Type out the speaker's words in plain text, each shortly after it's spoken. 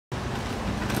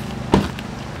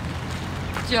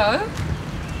Joe?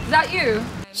 Is that you?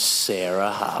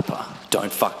 Sarah Harper.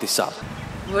 Don't fuck this up.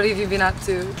 What have you been up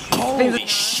to? Holy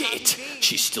shit!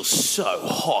 She's still so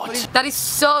hot. That is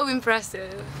so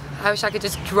impressive. I wish I could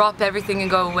just drop everything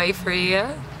and go away for a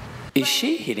year. Is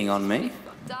she hitting on me?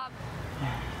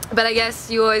 But I guess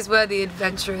you always were the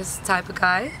adventurous type of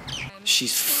guy.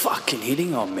 She's fucking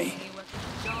hitting on me.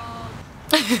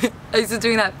 I used to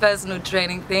doing that personal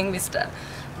training thing, Mr.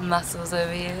 Muscles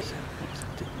over here.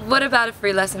 What about a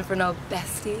free lesson for an old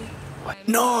bestie?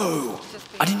 No!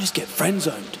 I didn't just get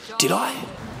friend-zoned, did I?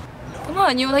 Come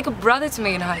on, you were like a brother to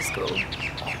me in high school.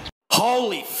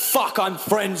 Holy fuck, I'm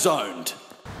friend-zoned!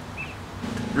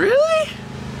 Really?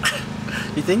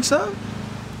 You think so?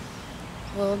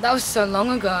 Well, that was so long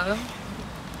ago.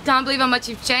 Can't believe how much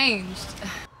you've changed.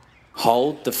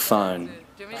 Hold the phone.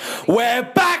 We're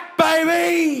back,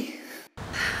 baby!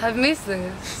 I've missed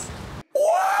this.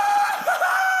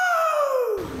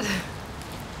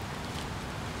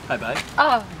 Hi, babe.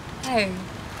 Oh, hey.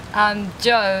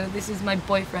 Joe, this is my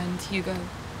boyfriend, Hugo.